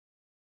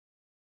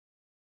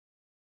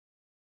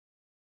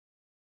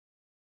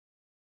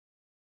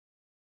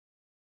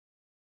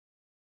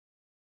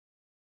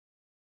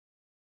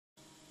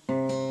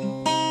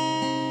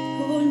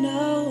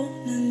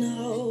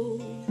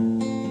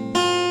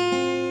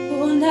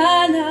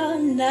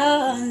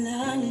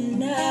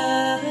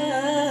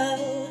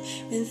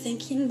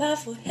thinking about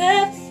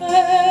forever.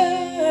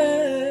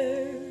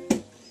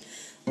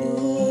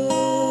 Ooh,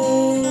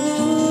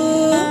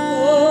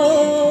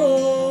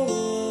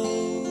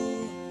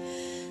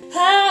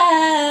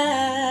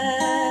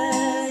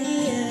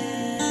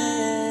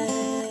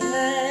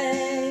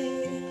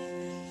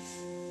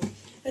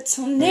 a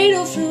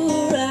tornado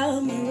flew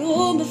around my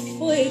room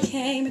before you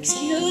came.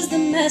 Excuse the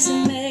mess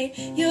I made.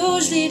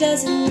 Usually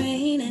doesn't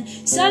rain in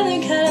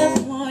Southern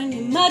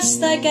California, much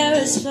like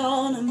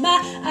Arizona.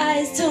 My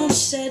eyes don't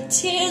shed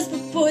tears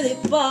before they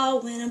fall.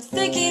 When I'm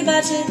thinking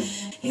about you,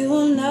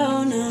 you'll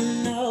know, no,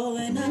 no.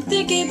 When I'm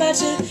thinking about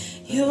you,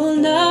 you'll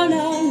know,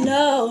 no,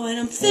 no. When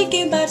I'm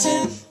thinking about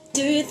you,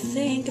 do you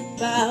think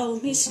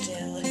about me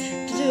still?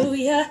 Do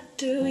ya,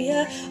 do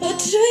ya, or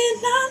do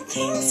you not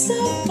think so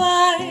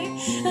far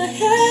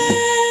ahead?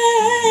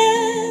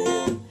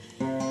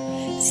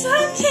 So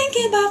I'm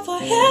thinking about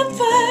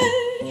forever,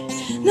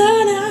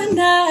 no, no,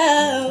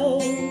 no.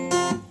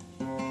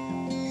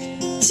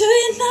 Do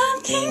you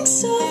not think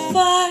so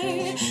far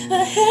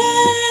ahead?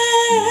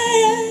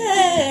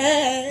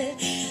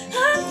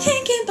 I'm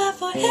thinking about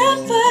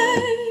forever,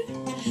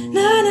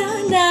 no,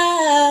 no, no.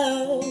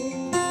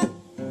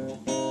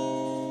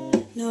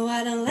 No,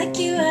 I don't like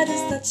you, I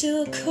just thought you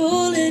were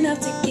cool enough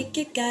to kick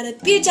it. Got a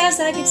beach house,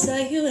 I could sell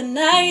you in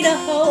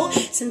Idaho.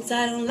 Since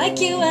I don't like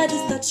you, I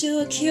just thought you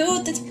were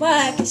cute, that's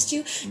why I kissed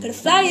you. Gotta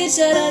fly a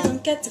jet, I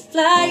don't get to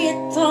fly it,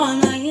 though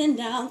I'm lying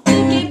down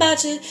thinking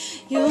about you.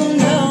 You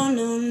know,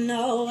 no,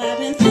 no, I've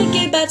been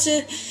thinking about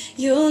you.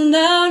 You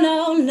know,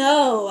 no,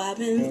 no, I've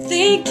been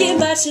thinking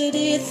about you. Do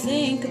you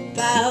think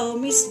about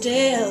me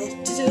still?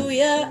 Do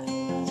ya?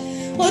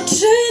 Or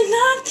do you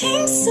not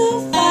think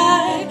so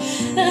far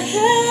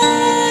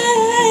ahead?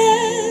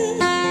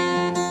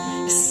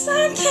 'Cause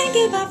I'm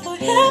thinking about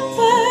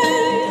forever,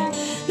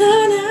 no,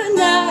 no,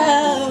 no.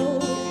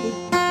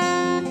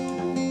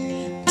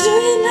 Do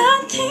you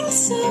not think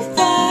so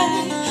far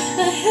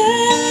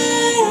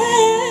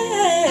ahead?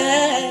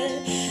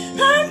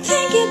 I'm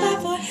thinking about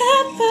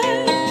forever,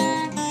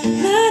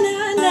 no, no,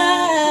 no.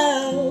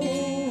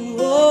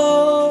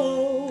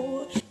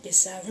 Oh,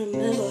 yes, I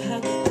remember, how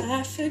could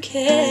I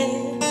forget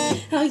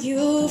how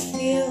you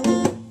feel?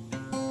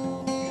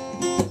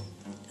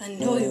 I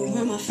know you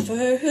were my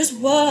first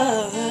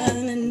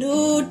one, a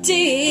new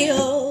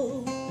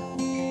deal.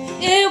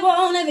 It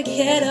won't ever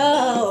get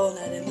old,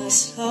 not in my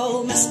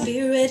soul, my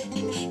spirit,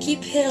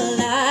 keep it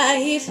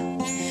alive.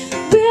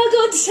 We'll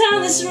go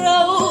down this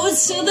road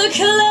till the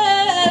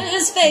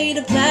colors fade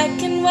to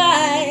black and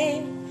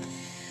white.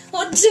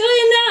 Or do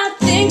you not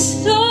think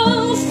so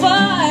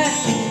far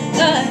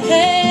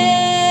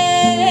ahead?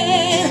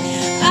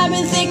 I've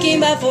been thinking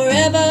about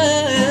forever,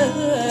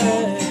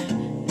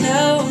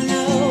 no,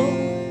 no.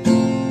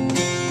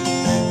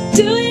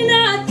 Do you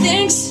not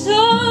think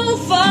so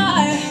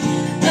far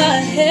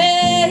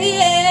ahead?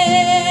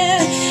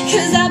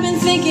 'Cause I've been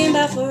thinking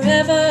about forever.